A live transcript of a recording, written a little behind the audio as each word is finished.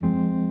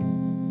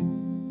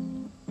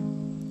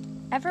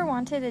Ever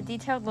wanted a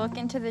detailed look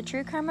into the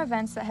true crime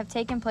events that have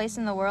taken place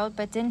in the world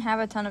but didn't have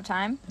a ton of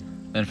time?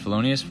 Then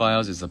Felonious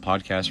Files is the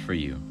podcast for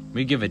you.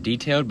 We give a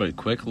detailed but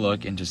quick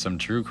look into some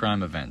true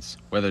crime events.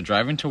 Whether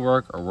driving to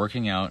work or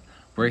working out,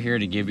 we're here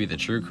to give you the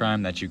true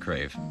crime that you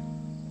crave.